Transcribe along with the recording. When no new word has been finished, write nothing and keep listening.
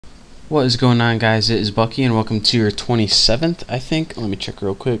What is going on, guys? It is Bucky and welcome to your 27th, I think, let me check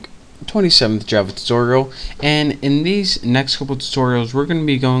real quick, 27th Java tutorial. And in these next couple tutorials we're going to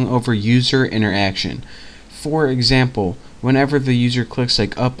be going over user interaction. For example, whenever the user clicks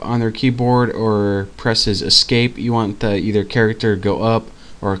like up on their keyboard or presses escape, you want the either character to go up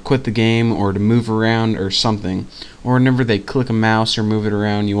or quit the game or to move around or something. Or whenever they click a mouse or move it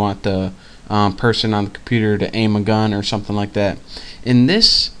around, you want the person on the computer to aim a gun or something like that. In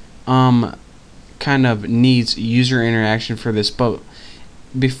this kind of needs user interaction for this, but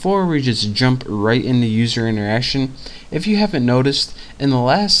before we just jump right into user interaction, if you haven't noticed, in the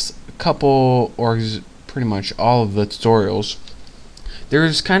last couple or pretty much all of the tutorials,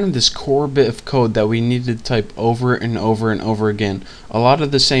 there's kind of this core bit of code that we need to type over and over and over again. A lot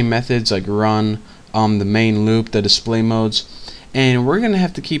of the same methods like run, the main loop, the display modes, and we're going to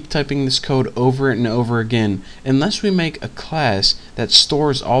have to keep typing this code over and over again unless we make a class that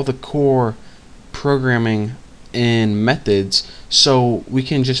stores all the core programming in methods, so we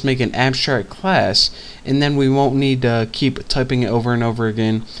can just make an abstract class and then we won't need to keep typing it over and over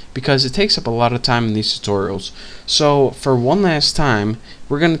again because it takes up a lot of time in these tutorials. So for one last time,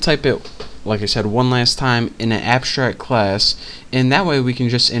 we're going to type it, like I said, one last time in an abstract class, and that way we can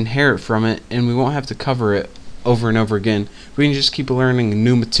just inherit from it and we won't have to cover it over and over again. We can just keep learning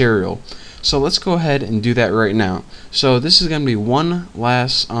new material. So let's go ahead and do that right now. So this is going to be one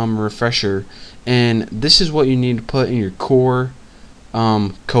last refresher, and this is what you need to put in your core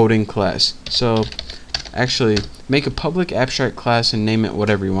coding class. So actually make a public abstract class and name it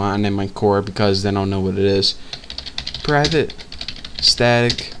whatever you want. I name my core because then I'll know what it is. Private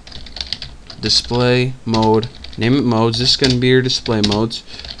static display mode. Name it modes. This is going to be your display modes.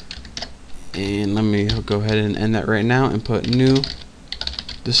 And let me go ahead and end that right now and put new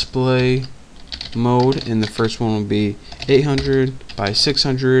display mode, and the first one will be 800 by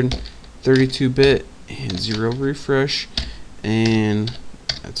 600 32-bit and 0 refresh, and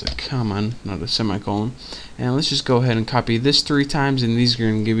that's a comma, not a semicolon. And let's just go ahead and copy this 3 times, and these are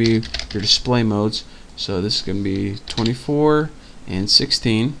going to give you your display modes. So this is going to be 24 and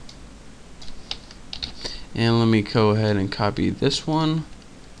 16, and let me go ahead and copy this one.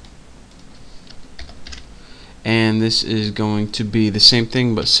 And this is going to be the same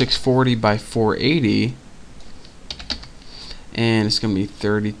thing but 640 by 480, and it's going to be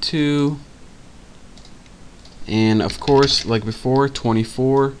 32, and of course like before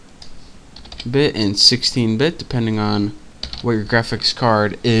 24-bit and 16-bit depending on what your graphics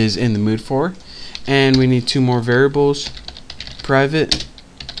card is in the mood for. And we need 2 more variables, private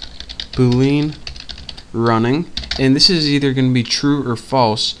boolean running, and this is either going to be true or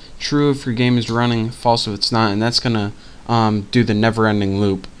false. True if your game is running, false if it's not, and that's gonna do the never-ending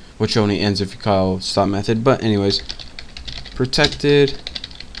loop, which only ends if you call stop method. But anyways, protected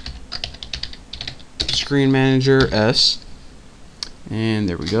screen manager S, and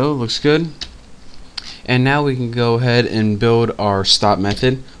there we go, looks good. And now we can go ahead and build our stop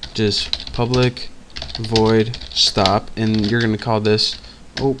method, which is public void stop, and you're gonna call this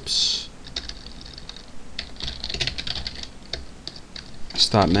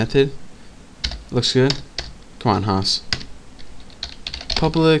stop method. Looks good. Come on, Haas.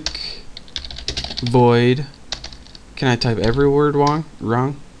 Public void. Can I type every word wrong?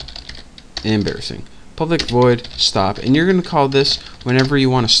 Embarrassing. Public void stop, and you're going to call this whenever you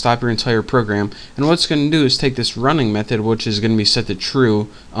want to stop your entire program. And what it's going to do is take this running method, which is going to be set to true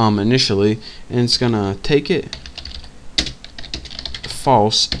initially, and it's going to take it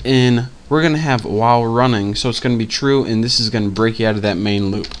false, and we're going to have while running, so it's going to be true, and this is going to break you out of that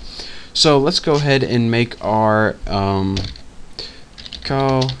main loop. So let's go ahead and make our call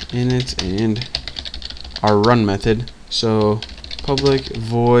init and our run method. So public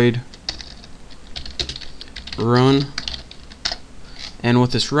void run, and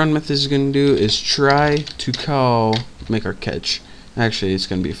what this run method is going to do is try to call, make our catch. Actually it's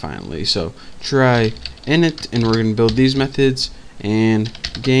going to be finally, so try init, and we're going to build these methods and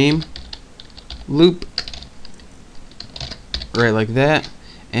game loop right like that,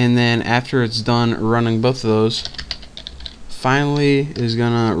 and then after it's done running both of those, finally is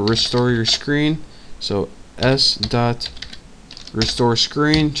gonna restore your screen. So s dot restore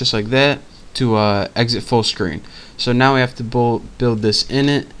screen, just like that, to exit full screen. So now we have to build this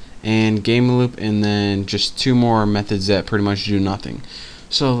init and game loop, and then just 2 more methods that pretty much do nothing.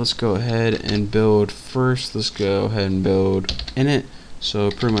 So let's go ahead and build first. Let's go ahead and build init, so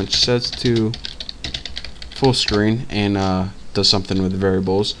it pretty much sets to full screen and does something with the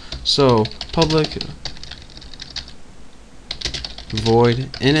variables. So public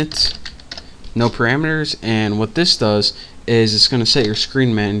void init, no parameters, and what this does is it's going to set your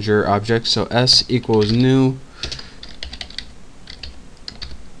screen manager object. So s equals new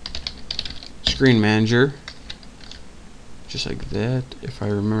screen manager, just like that, if I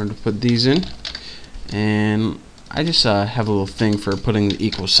remember to put these in. And I just have a little thing for putting the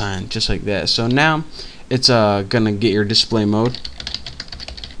equal sign, just like that. So now it's gonna get your display mode.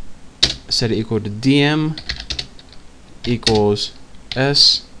 Set it equal to dm equals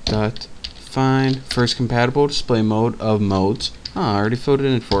s dot find first compatible display mode of modes. I already filled it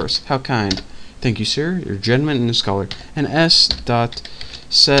in for us. How kind. Thank you, sir. You're a gentleman and a scholar. And s dot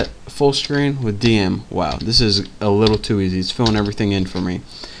set full screen with dm. Wow, this is a little too easy. It's filling everything in for me.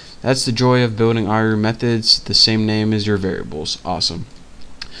 That's the joy of building all your methods the same name as your variables. Awesome.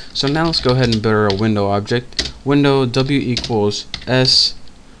 So now let's go ahead and build our window object. Window w equals s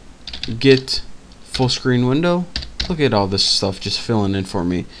get full screen window. Look at all this stuff just filling in for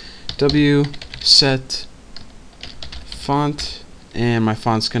me. W set font, and my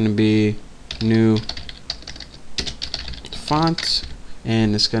font's going to be new font,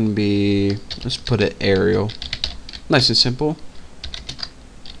 and it's going to be, let's put it Arial. Nice and simple.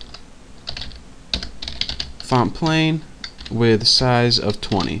 Font plain with size of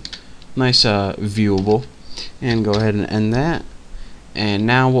 20. Nice viewable. And go ahead and end that. And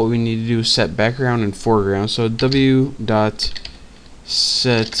now what we need to do is set background and foreground. So w dot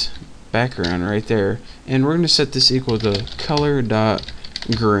set background right there, and we're going to set this equal to color dot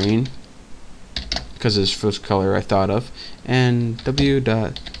green because it's the first color I thought of, and w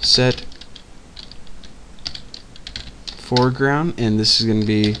dot set foreground, and this is going to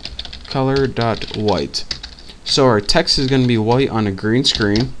be color dot white. So our text is going to be white on a green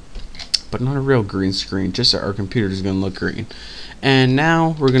screen, but not a real green screen, just that our computer is going to look green. And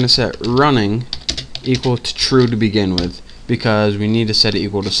now we're going to set running equal to true to begin with, because we need to set it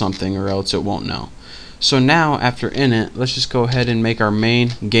equal to something or else it won't know. So now after init, let's just go ahead and make our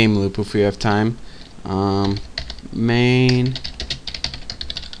main game loop if we have time. Main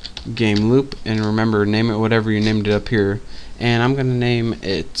game loop, and remember, name it whatever you named it up here, and I'm going to name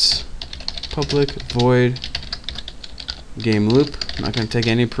it public void game loop. I'm not going to take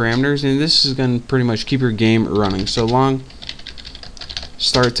any parameters, and this is going to pretty much keep your game running. So long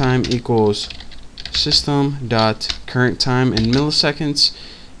start time equals system dot current time in milliseconds,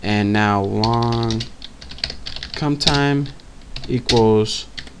 and now long come time equals,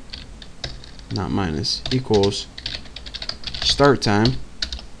 not minus, equals start time,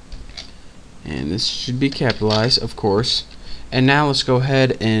 and this should be capitalized, of course. And now let's go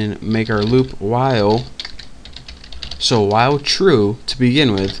ahead and make our loop while. So while true to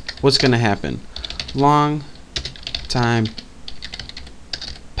begin with, what's going to happen? Long time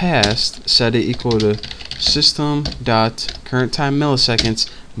past, set it equal to system dot current time milliseconds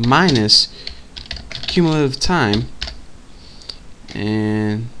minus cumulative time,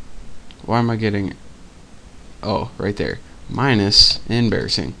 and why am I getting, oh, right there, minus,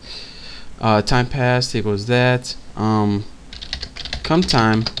 embarrassing, time past equals that, come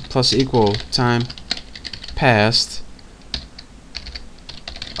time plus equal time past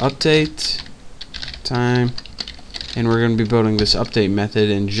update time, and we're going to be building this update method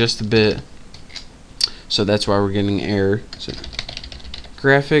in just a bit, so that's why we're getting error. So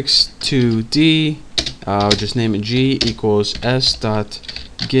graphics to D, just name it G equals s dot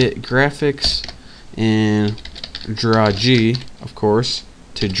get graphics, and draw G, of course,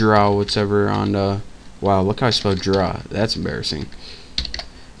 to draw whatever on the, wow, look how I spelled draw, that's embarrassing.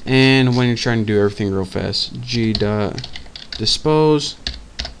 And when you're trying to do everything real fast, G dot dispose,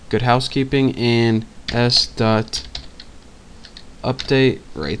 good housekeeping, and s dot update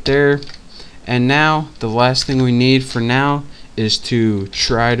right there. And now the last thing we need for now is to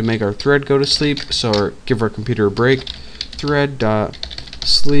try to make our thread go to sleep, so give our computer a break. Thread dot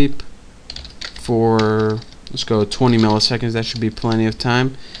sleep for, let's go 20 milliseconds, that should be plenty of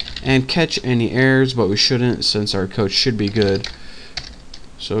time, and catch any errors, but we shouldn't since our code should be good.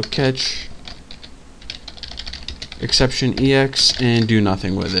 So catch exception ex and do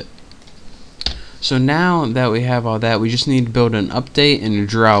nothing with it. So now that we have all that, we just need to build an update and a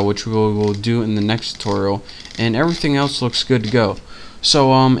draw, which we will do in the next tutorial, and everything else looks good to go.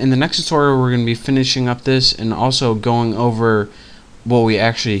 So in the next tutorial, we're going to be finishing up this and also going over what we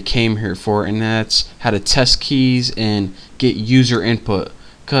actually came here for, and that's how to test keys and get user input.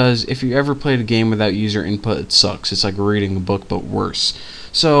 Because if you ever played a game without user input, it sucks. It's like reading a book, but worse.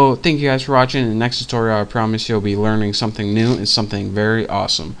 So thank you guys for watching. In the next tutorial, I promise you'll be learning something new and something very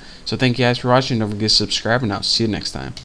awesome. So thank you guys for watching. Don't forget to subscribe, and I'll see you next time.